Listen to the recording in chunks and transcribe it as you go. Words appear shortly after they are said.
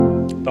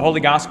The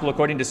Holy Gospel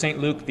according to St.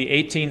 Luke, the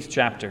 18th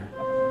chapter.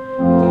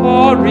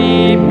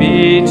 Glory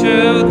be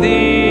to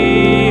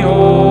thee,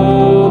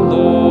 O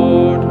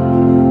Lord.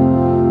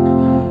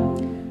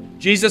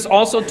 Jesus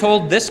also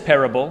told this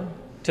parable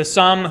to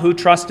some who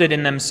trusted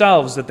in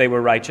themselves that they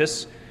were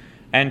righteous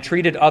and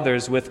treated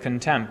others with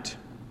contempt.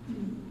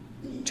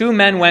 2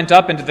 men went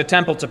up into the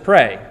temple to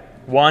pray,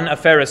 one a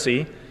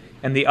Pharisee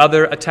and the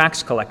other a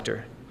tax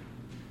collector.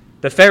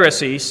 The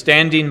Pharisee,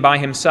 standing by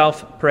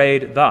himself,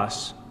 prayed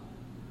thus: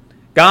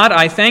 God,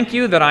 I thank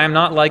you that I am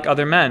not like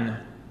other men,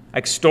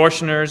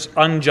 extortioners,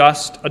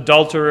 unjust,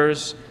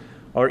 adulterers,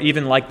 or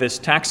even like this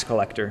tax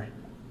collector.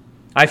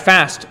 I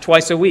fast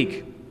twice a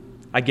week.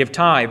 I give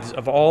tithes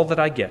of all that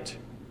I get.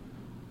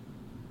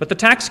 But the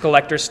tax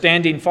collector,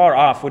 standing far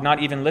off, would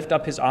not even lift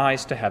up his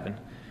eyes to heaven,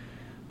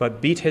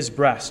 but beat his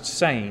breast,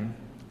 saying,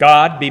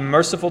 God, be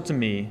merciful to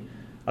me,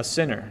 a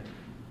sinner.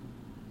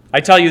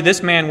 I tell you,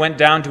 this man went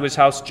down to his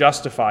house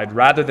justified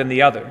rather than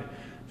the other.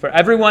 For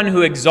everyone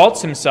who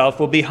exalts himself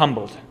will be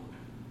humbled,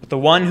 but the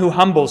one who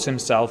humbles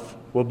himself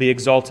will be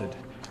exalted.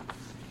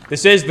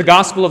 This is the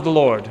gospel of the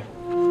Lord.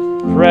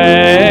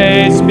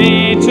 Praise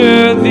be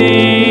to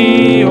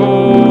thee,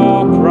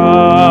 O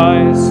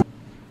Christ.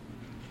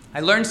 I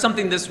learned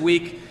something this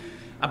week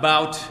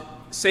about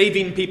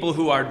saving people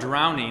who are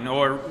drowning,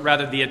 or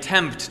rather the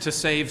attempt to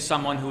save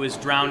someone who is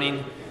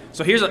drowning.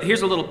 So here's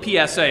a little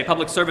PSA,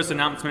 public service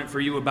announcement for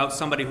you about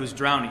somebody who's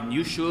drowning.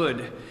 You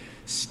should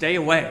stay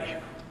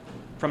away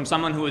from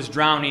someone who is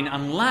drowning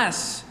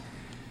unless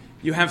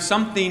you have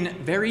something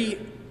very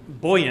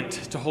buoyant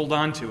to hold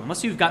on to,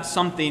 unless you've got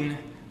something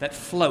that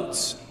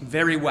floats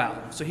very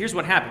well. So here's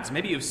what happens.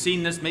 Maybe you've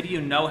seen this, maybe you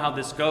know how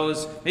this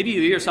goes, maybe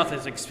you yourself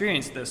have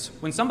experienced this.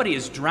 When somebody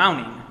is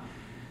drowning,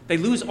 they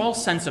lose all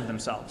sense of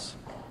themselves,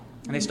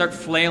 and they start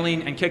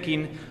flailing and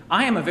kicking.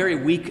 I am a very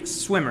weak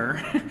swimmer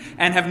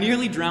and have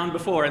nearly drowned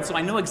before, and so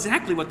I know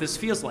exactly what this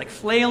feels like,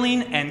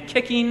 flailing and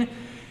kicking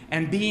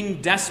and being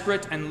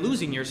desperate and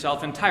losing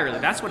yourself entirely.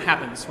 That's what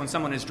happens when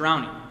someone is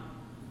drowning.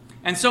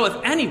 And so if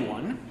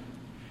anyone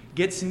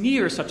gets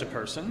near such a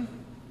person,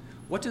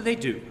 what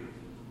do?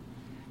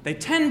 They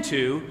tend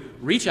to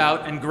reach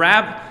out and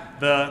grab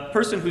the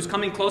person who's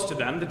coming close to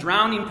them. The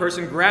drowning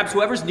person grabs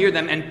whoever's near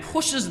them and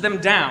pushes them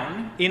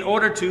down in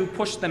order to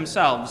push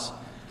themselves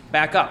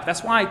back up.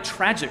 That's why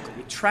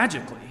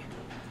tragically,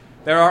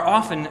 there are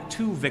often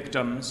 2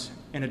 victims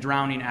in a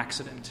drowning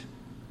accident.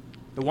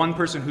 The one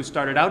person who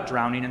started out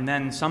drowning, and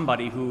then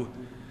somebody who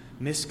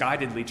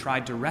misguidedly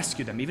tried to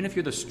rescue them. Even if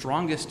you're the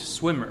strongest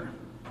swimmer,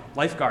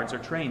 lifeguards are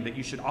trained that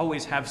you should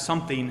always have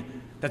something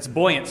that's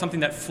buoyant, something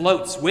that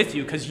floats with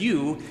you, because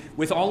you,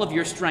 with all of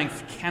your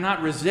strength,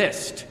 cannot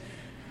resist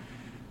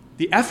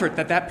the effort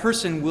that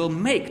person will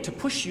make to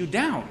push you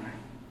down,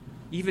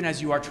 even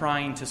as you are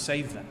trying to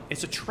save them.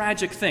 It's a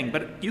tragic thing,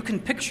 but you can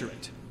picture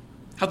it,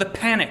 how the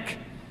panic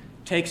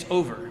takes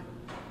over,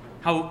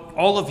 how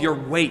all of your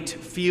weight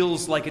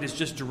feels like it is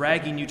just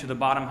dragging you to the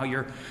bottom, how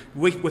you're,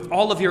 with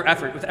all of your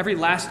effort, with every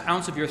last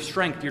ounce of your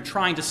strength, you're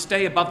trying to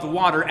stay above the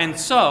water, and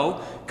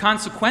so,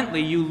 consequently,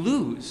 you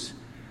lose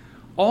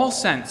all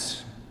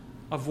sense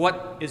of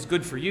what is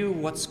good for you,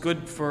 what's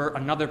good for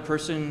another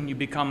person. You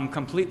become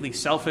completely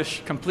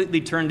selfish,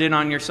 completely turned in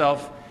on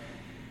yourself,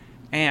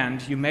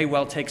 and you may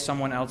well take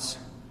someone else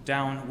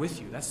down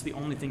with you. That's the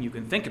only thing you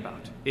can think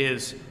about,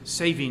 is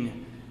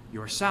saving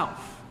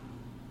yourself.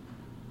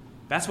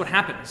 That's what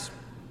happens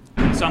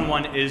when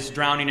someone is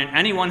drowning, and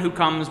anyone who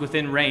comes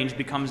within range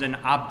becomes an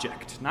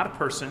object, not a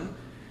person,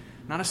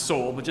 not a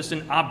soul, but just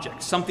an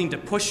object, something to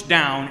push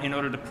down in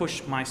order to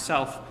push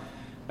myself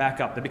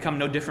back up. They become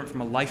no different from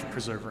a life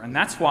preserver, and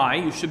that's why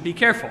you should be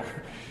careful.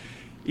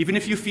 Even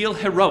if you feel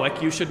heroic,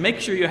 you should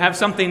make sure you have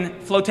something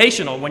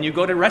flotational when you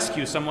go to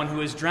rescue someone who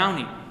is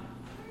drowning.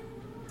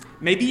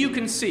 Maybe you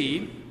can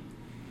see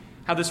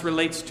how this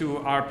relates to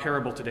our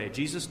parable today.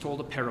 Jesus told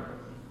a parable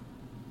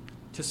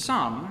to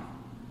some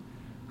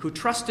who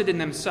trusted in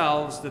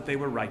themselves that they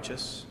were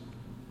righteous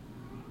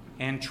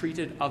and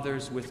treated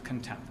others with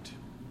contempt.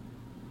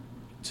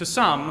 To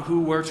some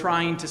who were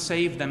trying to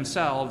save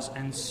themselves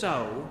and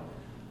so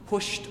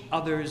pushed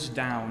others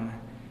down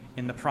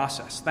in the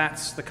process.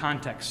 That's the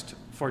context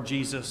for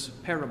Jesus'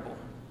 parable.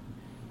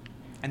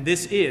 And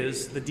this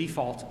is the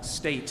default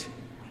state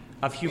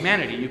of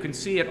humanity. You can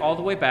see it all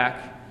the way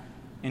back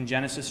in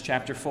Genesis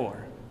chapter 4.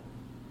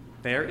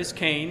 There is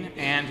Cain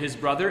and his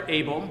brother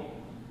Abel,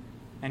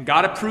 and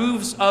God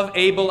approves of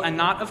Abel and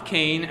not of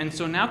Cain, and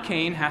so now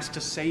Cain has to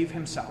save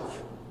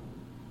himself.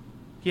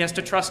 He has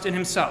to trust in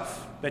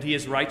himself that he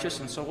is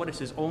righteous, and so what is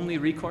his only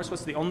recourse?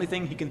 What's the only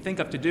thing he can think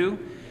of to do?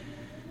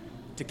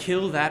 To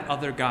kill that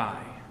other guy,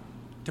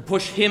 to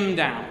push him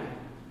down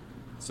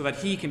so that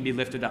he can be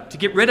lifted up, to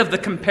get rid of the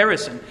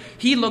comparison.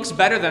 He looks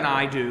better than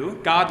I do.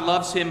 God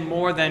loves him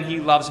more than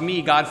he loves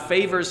me. God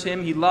favors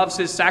him. He loves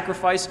his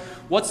sacrifice.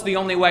 What's the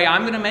only way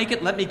I'm going to make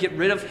it? Let me get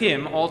rid of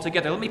him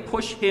altogether. Let me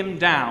push him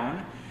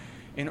down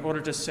in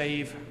order to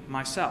save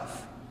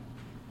myself.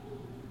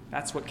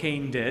 That's what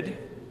Cain did.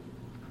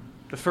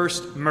 The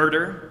first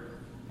murder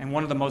and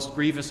one of the most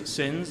grievous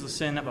sins, the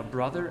sin of a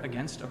brother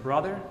against a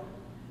brother.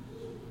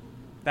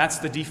 That's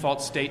the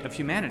default state of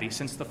humanity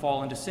since the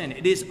fall into sin.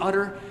 It is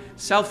utter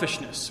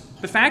selfishness.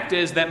 The fact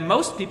is that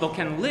most people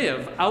can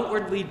live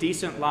outwardly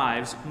decent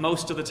lives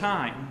most of the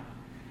time.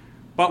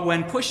 But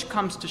when push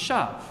comes to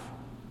shove,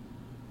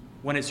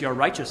 when it's your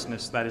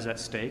righteousness that is at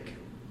stake,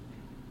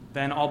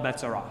 then all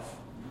bets are off.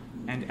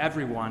 And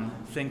everyone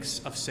thinks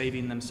of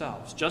saving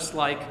themselves. Just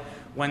like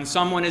when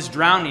someone is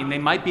drowning, they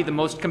might be the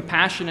most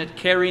compassionate,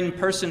 caring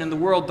person in the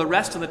world the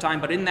rest of the time,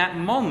 but in that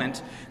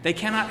moment, they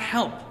cannot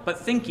help but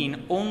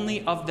thinking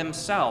only of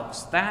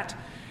themselves. That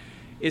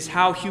is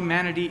how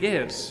humanity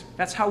is.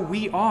 That's how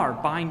we are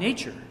by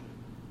nature,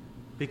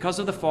 because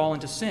of the fall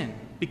into sin.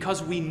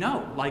 Because we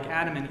know, like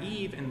Adam and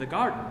Eve in the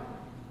garden,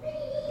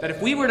 that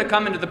if we were to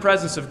come into the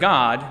presence of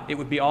God, it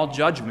would be all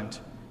judgment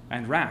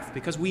and wrath,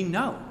 because we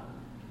know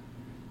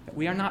that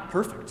we are not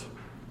perfect,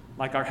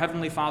 like our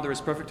Heavenly Father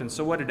is perfect. And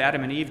so what did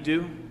Adam and Eve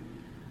do?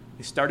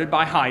 They started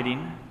by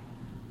hiding,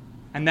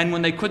 and then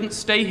when they couldn't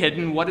stay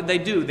hidden, what did they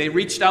do? They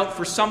reached out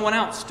for someone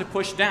else to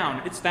push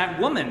down. It's that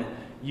woman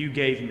you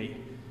gave me.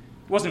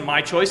 It wasn't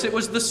my choice, it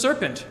was the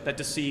serpent that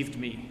deceived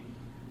me.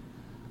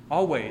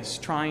 Always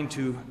trying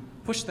to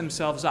push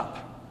themselves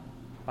up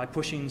by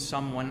pushing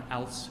someone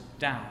else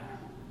down.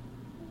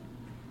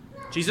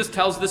 Jesus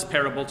tells this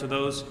parable to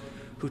those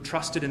who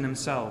trusted in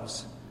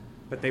themselves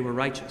that they were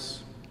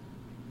righteous.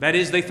 That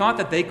is, they thought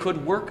that they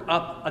could work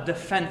up a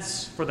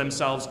defense for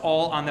themselves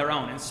all on their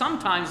own. And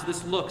sometimes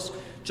this looks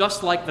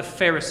just like the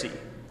Pharisee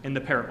in the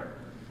parable.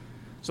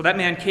 So that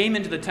man came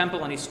into the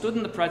temple and he stood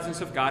in the presence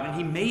of God and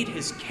he made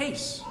his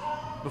case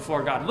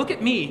before God. Look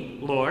at me,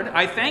 Lord.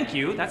 I thank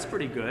you. That's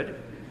pretty good.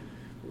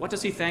 What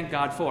does he thank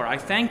God for? I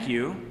thank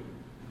you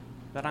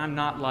that I'm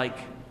not like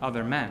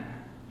other men,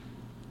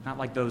 not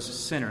like those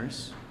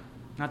sinners,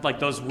 not like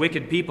those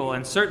wicked people,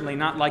 and certainly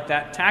not like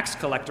that tax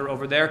collector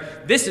over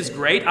there. This is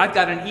great. I've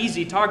got an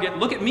easy target.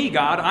 Look at me,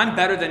 God. I'm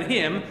better than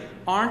him.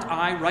 Aren't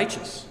I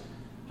righteous?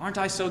 Aren't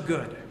I so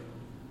good?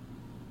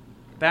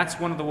 That's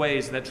one of the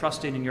ways that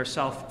trusting in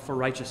yourself for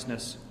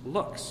righteousness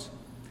looks.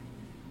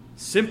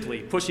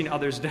 Simply pushing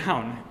others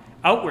down,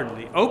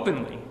 outwardly,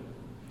 openly,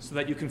 so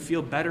that you can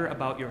feel better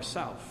about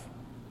yourself.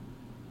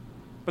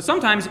 But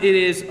sometimes it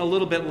is a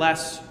little bit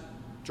less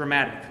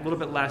dramatic, a little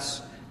bit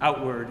less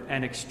outward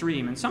and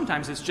extreme. And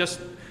sometimes it's just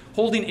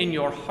holding in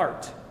your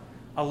heart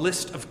a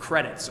list of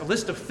credits, a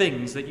list of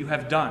things that you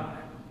have done.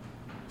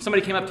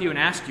 Somebody came up to you and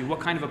asked you, what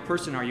kind of a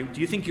person are you? Do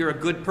you think you're a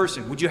good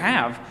person? Would you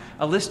have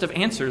a list of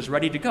answers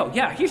ready to go?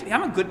 Yeah,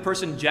 I'm a good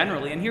person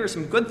generally, and here are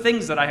some good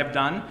things that I have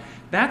done.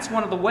 That's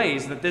one of the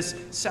ways that this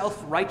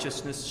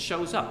self-righteousness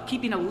shows up.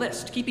 Keeping a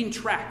list, keeping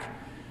track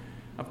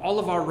of all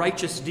of our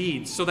righteous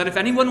deeds, so that if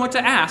anyone were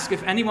to ask,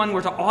 if anyone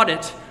were to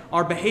audit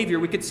our behavior,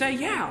 we could say,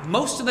 yeah,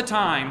 most of the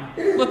time,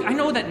 look, I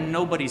know that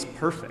nobody's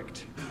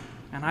perfect,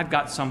 and I've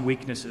got some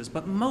weaknesses,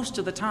 but most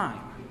of the time,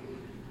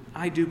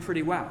 I do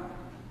pretty well.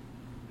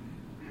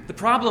 The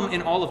problem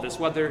in all of this,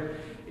 whether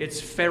it's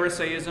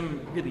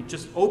Pharisaism, really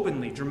just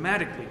openly,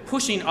 dramatically,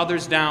 pushing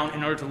others down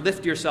in order to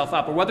lift yourself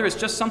up, or whether it's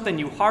just something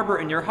you harbor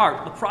in your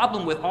heart, the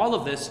problem with all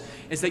of this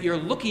is that you're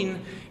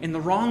looking in the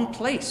wrong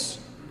place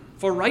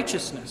for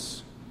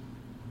righteousness.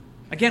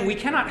 Again, we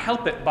cannot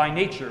help it by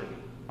nature.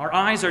 Our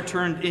eyes are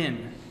turned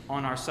in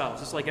on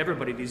ourselves. It's like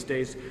everybody these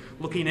days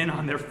looking in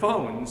on their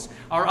phones.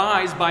 Our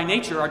eyes by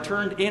nature are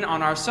turned in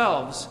on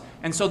ourselves.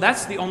 And so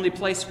that's the only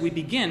place we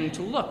begin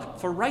to look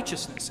for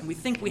righteousness. And we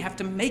think we have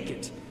to make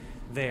it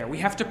there. We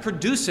have to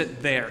produce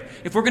it there.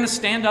 If we're going to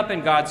stand up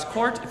in God's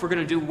court, if we're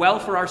going to do well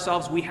for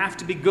ourselves, we have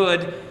to be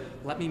good.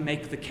 Let me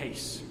make the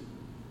case.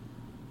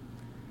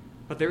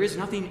 But there is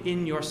nothing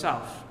in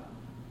yourself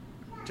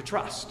to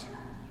trust.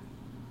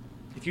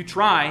 If you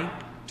try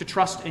to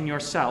trust in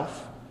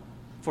yourself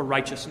for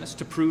righteousness,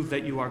 to prove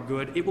that you are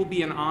good, it will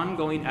be an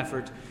ongoing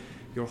effort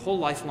your whole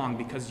life long,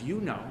 because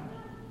you know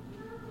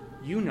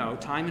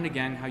time and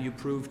again how you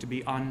prove to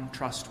be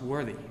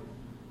untrustworthy.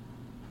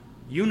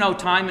 You know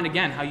time and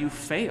again how you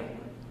fail,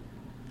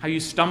 how you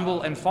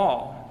stumble and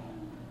fall.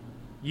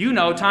 You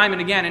know time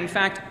and again, in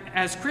fact,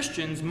 as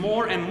Christians,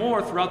 more and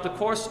more throughout the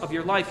course of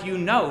your life, you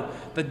know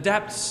the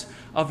depths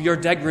of your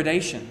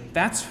degradation.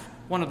 That's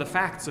one of the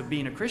facts of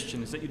being a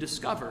Christian, is that you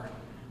discover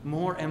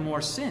more and more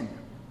sin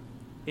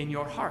in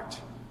your heart.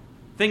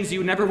 Things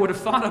you never would have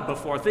thought of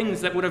before,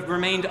 things that would have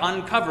remained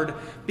uncovered.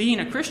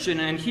 Being a Christian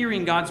and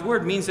hearing God's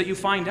word means that you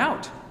find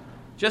out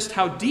just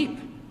how deep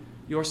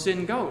your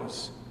sin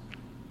goes.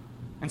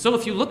 And so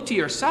if you look to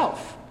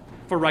yourself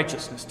for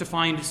righteousness, to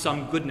find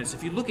some goodness,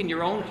 if you look in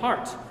your own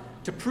heart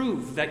to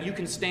prove that you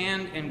can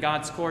stand in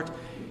God's court,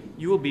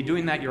 you will be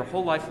doing that your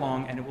whole life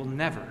long, and it will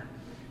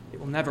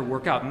never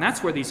work out. And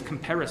that's where these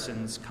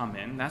comparisons come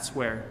in. That's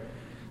where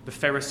the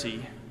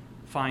Pharisee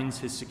finds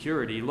his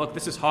security. Look,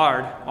 this is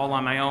hard all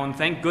on my own.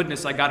 Thank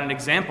goodness I got an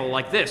example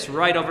like this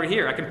right over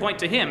here. I can point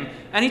to him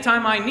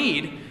anytime I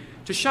need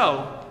to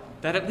show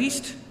that at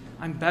least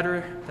I'm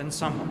better than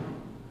someone.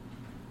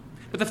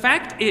 But the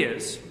fact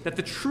is that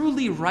the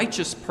truly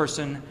righteous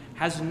person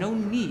has no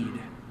need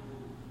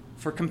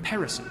for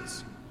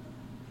comparisons.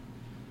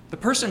 The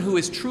person who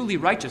is truly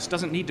righteous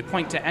doesn't need to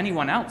point to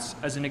anyone else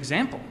as an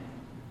example.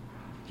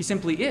 He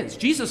simply is.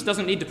 Jesus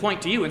doesn't need to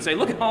point to you and say,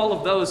 look at all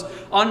of those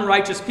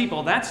unrighteous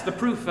people. That's the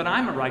proof that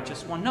I'm a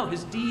righteous one. No,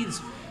 his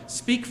deeds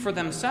speak for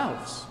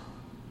themselves.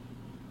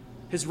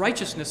 His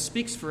righteousness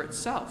speaks for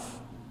itself.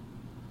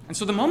 And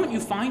so the moment you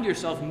find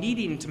yourself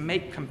needing to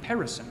make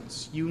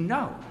comparisons, you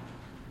know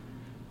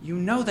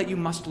that you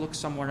must look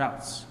somewhere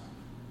else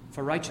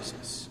for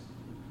righteousness.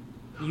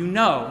 You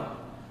know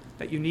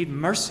that you need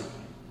mercy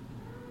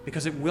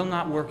because it will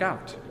not work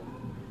out.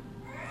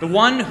 The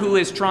one who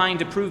is trying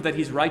to prove that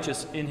he's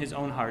righteous in his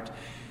own heart,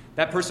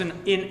 that person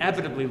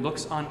inevitably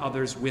looks on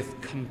others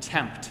with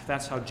contempt.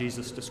 That's how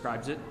Jesus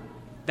describes it.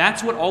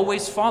 That's what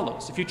always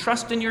follows. If you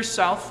trust in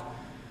yourself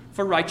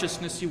for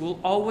righteousness, you will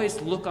always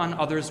look on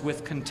others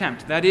with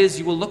contempt. That is,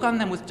 you will look on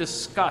them with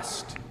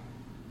disgust,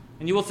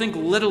 and you will think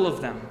little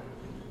of them.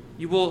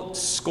 You will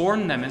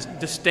scorn them and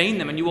disdain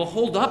them, and you will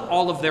hold up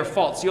all of their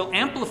faults. You'll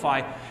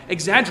amplify,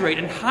 exaggerate,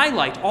 and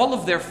highlight all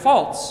of their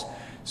faults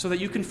so that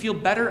you can feel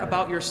better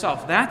about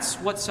yourself. That's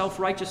what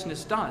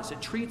self-righteousness does.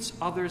 It treats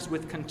others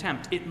with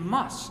contempt. It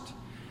must,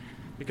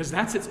 because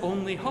that's its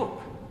only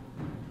hope,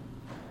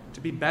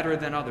 to be better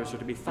than others or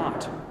to be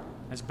thought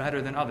as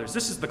better than others.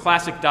 This is the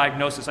classic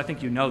diagnosis. I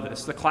think you know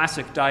this. The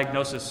classic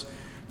diagnosis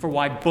for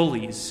why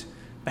bullies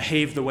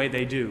behave the way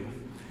they do.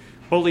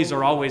 Bullies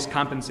are always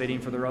compensating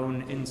for their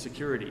own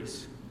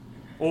insecurities.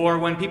 Or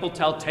when people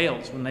tell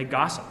tales, when they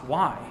gossip.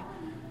 Why?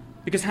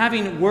 Because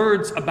having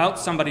words about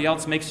somebody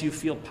else makes you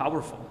feel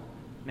powerful,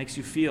 makes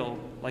you feel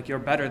like you're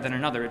better than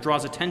another. It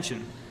draws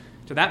attention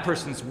to that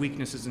person's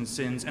weaknesses and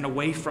sins and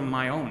away from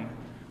my own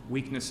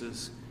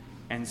weaknesses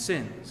and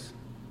sins.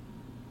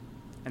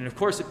 And of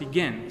course, it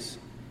begins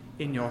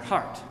in your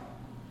heart.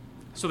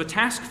 So the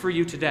task for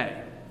you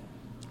today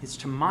is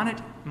to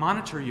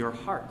monitor your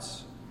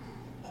hearts.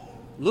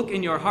 Look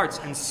in your hearts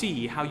and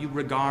see how you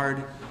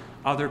regard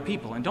other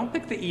people. And don't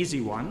pick the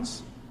easy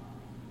ones.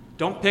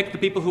 Don't pick the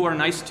people who are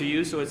nice to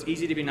you so it's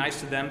easy to be nice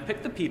to them.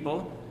 Pick the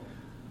people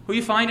who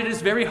you find it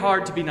is very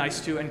hard to be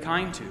nice to and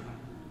kind to.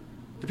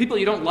 The people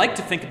you don't like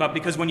to think about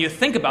because when you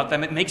think about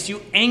them, it makes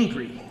you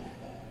angry.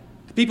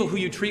 The people who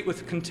you treat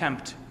with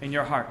contempt in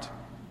your heart.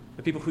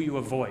 The people who you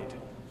avoid.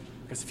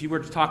 Because if you were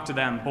to talk to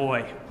them,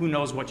 boy, who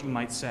knows what you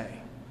might say.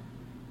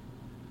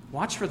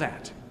 Watch for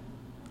that.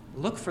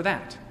 Look for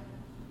that.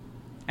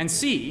 And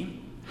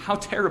see how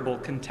terrible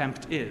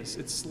contempt is.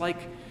 It's like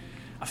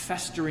a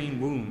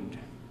festering wound.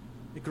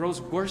 It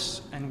grows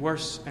worse and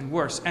worse and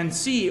worse. And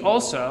see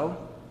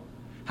also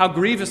how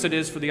grievous it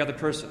is for the other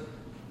person.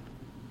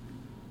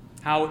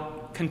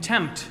 How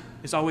contempt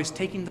is always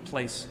taking the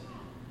place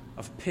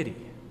of pity.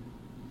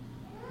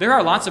 There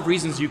are lots of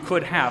reasons you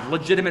could have,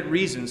 legitimate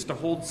reasons to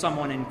hold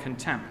someone in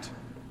contempt.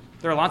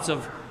 There are lots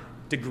of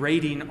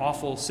degrading,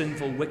 awful,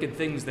 sinful, wicked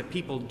things that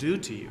people do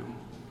to you.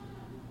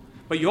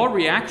 But your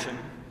reaction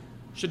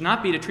should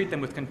not be to treat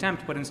them with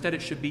contempt, but instead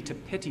it should be to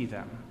pity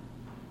them.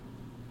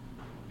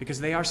 Because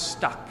they are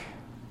stuck,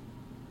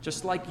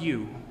 just like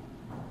you,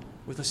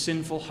 with a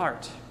sinful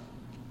heart.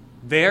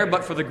 There,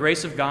 but for the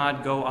grace of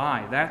God, go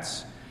I.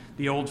 That's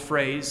the old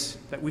phrase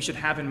that we should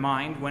have in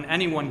mind. When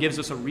anyone gives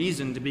us a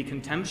reason to be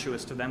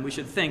contemptuous to them, we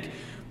should think,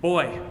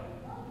 boy,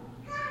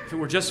 if it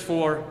were just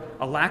for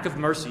a lack of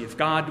mercy, if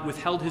God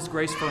withheld his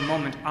grace for a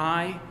moment,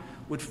 I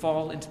would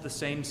fall into the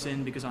same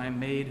sin because I am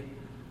made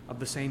of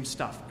the same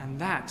stuff. And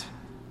that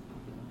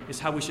is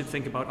how we should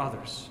think about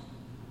others,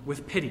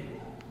 with pity.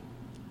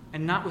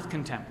 And not with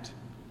contempt.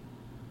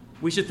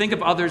 We should think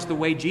of others the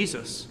way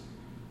Jesus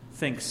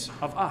thinks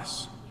of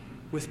us,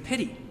 with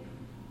pity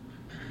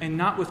and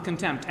not with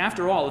contempt.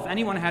 After all, if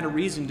anyone had a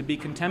reason to be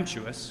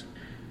contemptuous,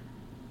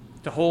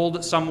 to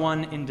hold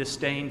someone in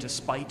disdain, to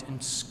spite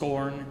and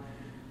scorn,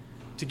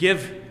 to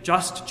give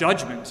just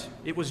judgment,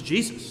 it was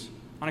Jesus,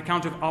 on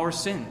account of our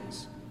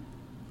sins,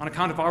 on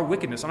account of our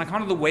wickedness, on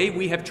account of the way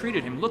we have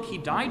treated him. Look, he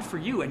died for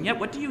you, and yet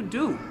what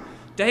do?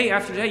 Day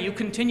after day, you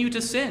continue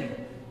to sin.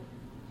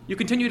 You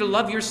continue to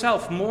love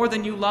yourself more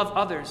than you love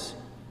others.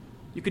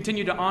 You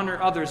continue to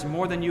honor others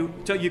more than you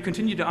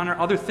continue to honor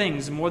other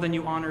things more than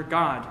you honor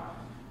God.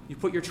 You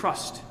put your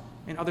trust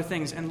in other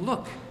things. And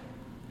look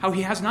how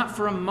he has not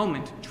for a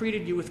moment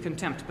treated you with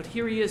contempt, but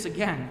here he is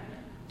again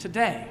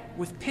today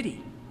with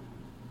pity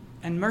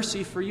and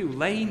mercy for you,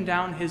 laying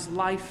down his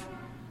life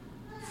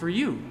for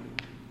you.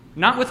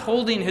 Not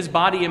withholding his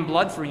body and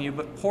blood from you,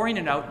 but pouring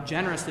it out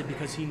generously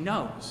because he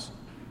knows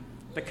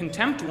that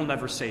contempt will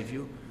never save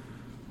you,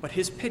 but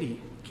his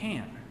pity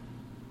can.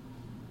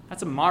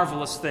 That's a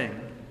marvelous thing.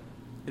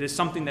 It is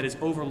something that is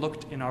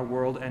overlooked in our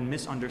world and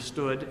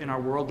misunderstood in our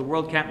world. The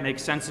world can't make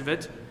sense of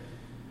it.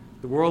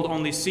 The world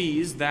only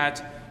sees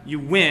that you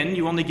win,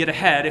 you only get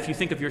ahead if you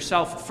think of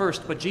yourself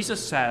first. But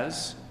Jesus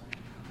says,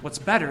 what's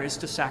better is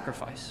to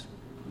sacrifice.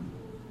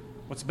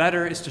 What's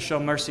better is to show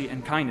mercy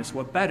and kindness.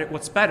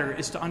 What's better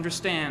is to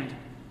understand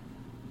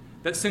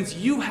that since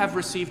you have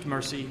received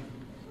mercy,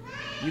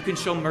 you can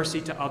show mercy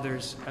to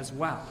others as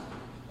well.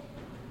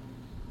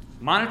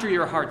 Monitor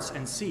your hearts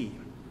and see.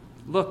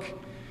 Look,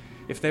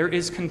 if there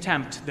is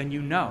contempt, then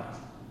you know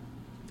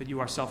that you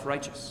are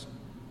self-righteous.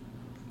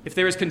 If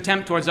there is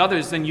contempt towards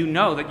others, then you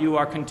know that you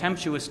are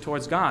contemptuous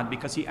towards God,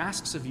 because he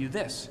asks of you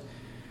this,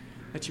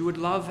 that you would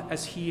love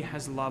as he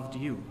has loved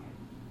you.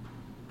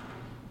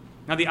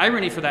 Now, the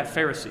irony for that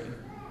Pharisee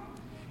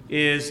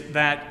is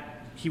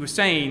that he was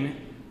saying,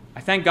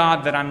 I thank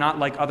God that I'm not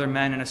like other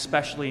men, and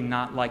especially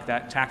not like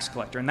that tax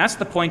collector. And that's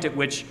the point at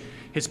which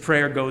his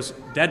prayer goes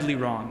deadly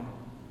wrong.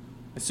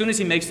 As soon as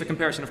he makes the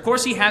comparison, of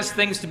course he has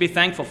things to be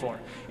thankful for.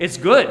 It's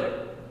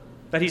good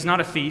that he's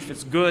not a thief.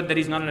 It's good that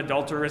he's not an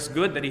adulterer. It's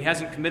good that he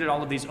hasn't committed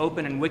all of these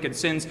open and wicked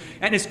sins.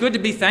 And it's good to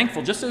be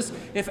thankful. Just as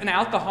if an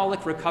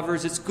alcoholic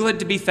recovers, it's good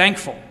to be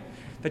thankful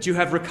that you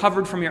have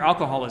recovered from your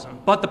alcoholism.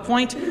 But the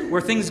point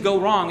where things go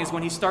wrong is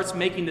when he starts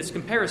making this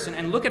comparison,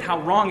 and look at how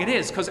wrong it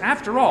is, because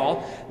after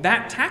all,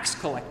 that tax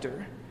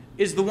collector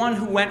is the one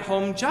who went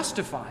home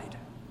justified.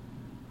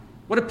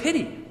 What a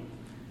pity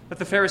that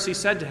the Pharisee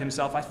said to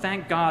himself, I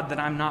thank God that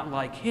I'm not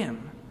like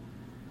him.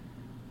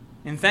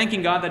 In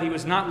thanking God that he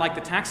was not like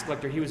the tax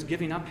collector, he was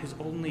giving up his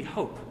only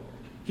hope.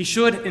 He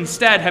should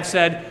instead have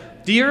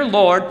said, Dear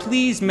Lord,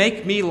 please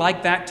make me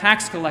like that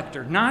tax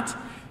collector, not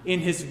in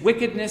his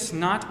wickedness,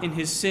 not in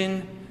his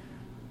sin,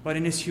 but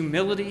in his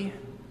humility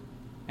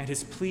and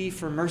his plea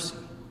for mercy.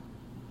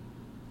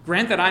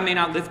 Grant that I may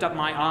not lift up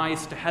my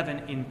eyes to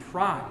heaven in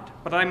pride,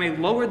 but I may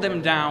lower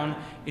them down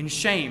in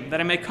shame, that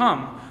I may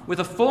come with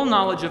a full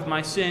knowledge of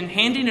my sin,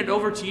 handing it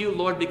over to you,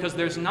 Lord, because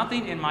there's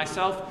nothing in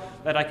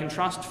myself that I can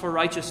trust for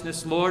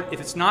righteousness. Lord,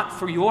 if it's not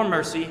for your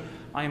mercy,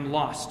 I am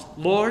lost.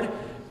 Lord,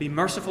 be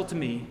merciful to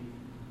me,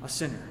 a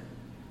sinner.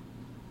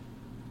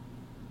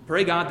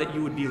 Pray, God, that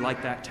you would be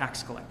like that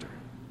tax collector,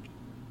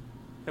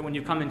 that when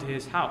you come into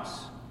his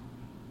house,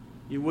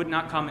 you would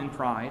not come in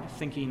pride,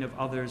 thinking of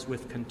others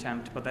with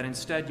contempt, but that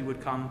instead you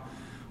would come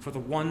for the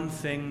one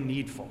thing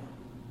needful,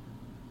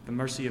 the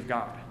mercy of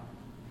God.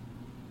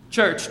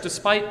 Church,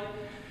 despite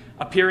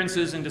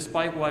appearances and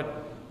despite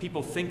what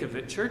people think of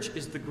it, church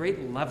is the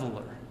great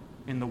leveler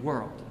in the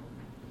world.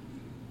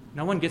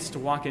 No one gets to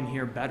walk in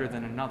here better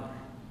than another.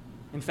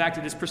 In fact,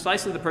 it is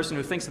precisely the person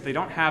who thinks that they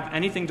don't have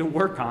anything to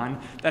work on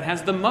that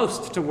has the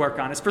most to work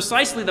on. It's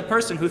precisely the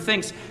person who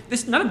thinks,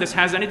 none of this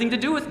has anything to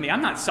do with me.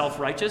 I'm not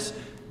self-righteous.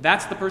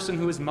 That's the person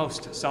who is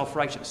most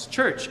self-righteous.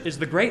 Church is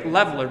the great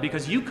leveler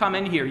because you come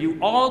in here, you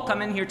all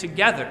come in here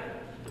together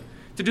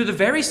to do the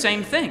very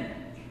same thing,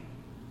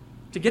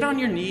 to get on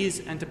your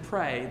knees and to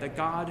pray that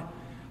God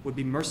would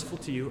be merciful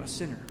to you, a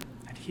sinner.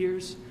 And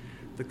here's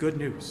the good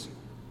news.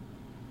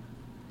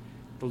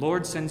 The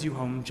Lord sends you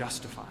home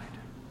justified.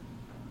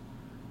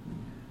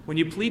 When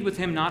you plead with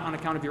him not on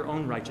account of your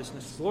own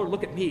righteousness, Lord,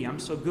 look at me, I'm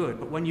so good.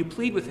 But when you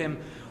plead with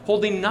him,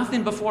 holding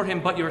nothing before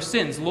him but your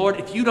sins, Lord,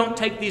 if you don't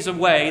take these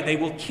away, they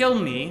will kill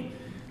me.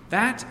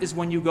 That is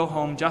when you go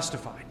home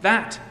justified.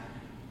 That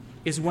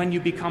is when you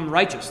become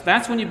righteous.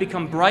 That's when you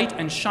become bright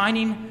and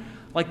shining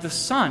like the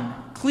sun,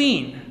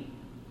 clean,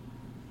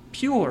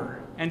 pure,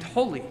 and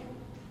holy,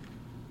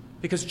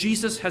 because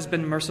Jesus has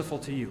been merciful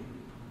to you.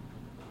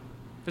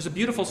 There's a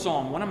beautiful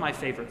psalm, one of my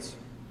favorites,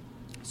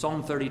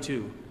 Psalm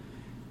 32.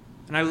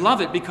 And I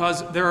love it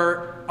because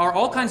there are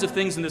all kinds of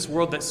things in this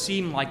world that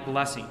seem like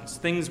blessings,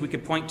 things we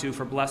could point to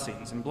for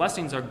blessings. And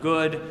blessings are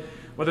good,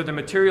 whether they're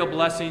material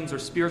blessings or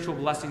spiritual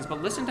blessings.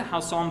 But listen to how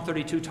Psalm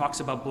 32 talks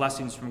about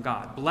blessings from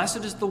God.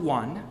 Blessed is the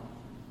one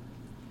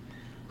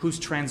whose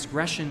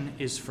transgression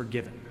is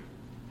forgiven.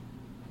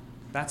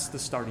 That's the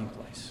starting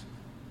place.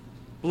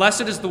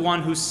 Blessed is the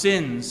one whose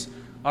sins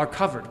are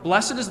covered.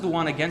 Blessed is the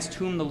one against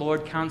whom the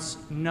Lord counts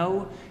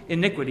no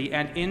iniquity,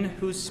 and in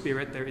whose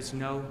spirit there is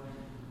no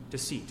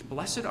deceit.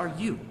 Blessed are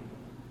you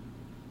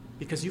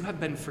because you have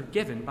been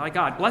forgiven by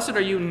God. Blessed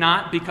are you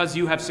not because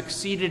you have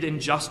succeeded in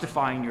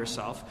justifying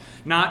yourself,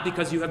 not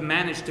because you have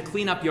managed to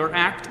clean up your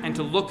act and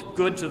to look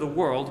good to the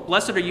world.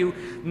 Blessed are you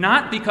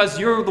not because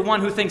you're the one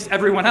who thinks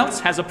everyone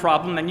else has a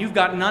problem and you've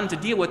got none to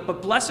deal with,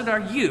 but blessed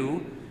are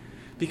you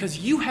because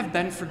you have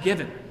been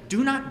forgiven.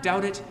 Do not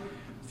doubt it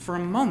for a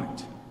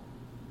moment.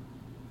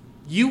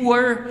 You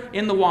were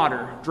in the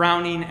water,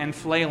 drowning and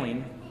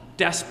flailing,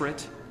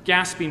 desperate,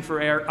 gasping for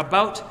air,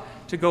 about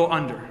to go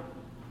under.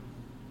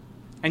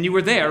 And you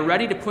were there,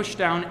 ready to push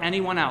down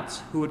anyone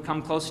else who would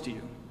come close to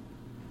you.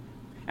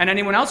 And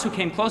anyone else who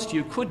came close to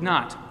you could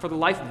not, for the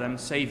life of them,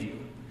 save you.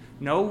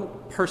 No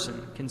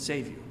person can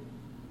save you.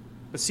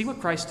 But see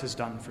what Christ has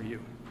done for you.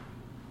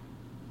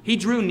 He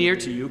drew near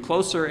to you,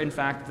 closer, in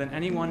fact, than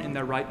anyone in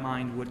their right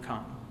mind would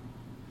come.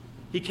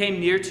 He came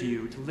near to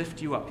you to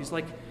lift you up. He's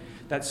like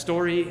that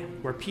story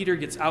where Peter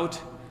gets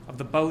out of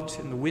the boat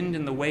and the wind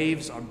and the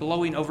waves are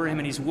blowing over him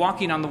and he's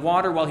walking on the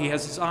water while he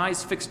has his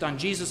eyes fixed on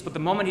Jesus. But the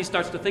moment he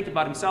starts to think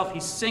about himself,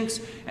 he sinks.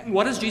 And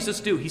what does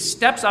Jesus do? He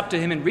steps up to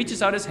him and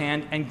reaches out his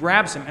hand and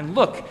grabs him. And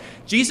look,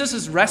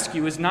 Jesus'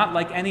 rescue is not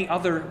like any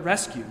other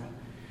rescue.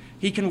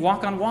 He can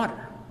walk on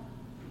water.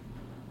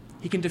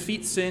 He can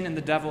defeat sin and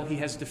the devil. He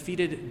has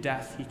defeated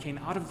death. He came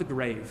out of the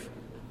grave.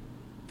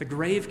 The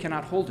grave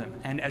cannot hold him.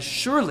 And as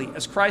surely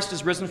as Christ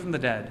is risen from the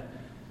dead,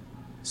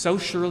 so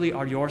surely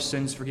are your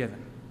sins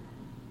forgiven.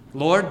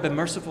 Lord, be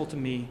merciful to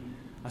me,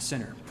 a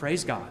sinner.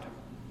 Praise God.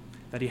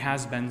 that he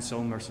has been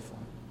so merciful.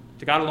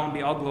 To God alone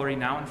be all glory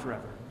now and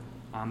forever.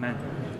 Amen.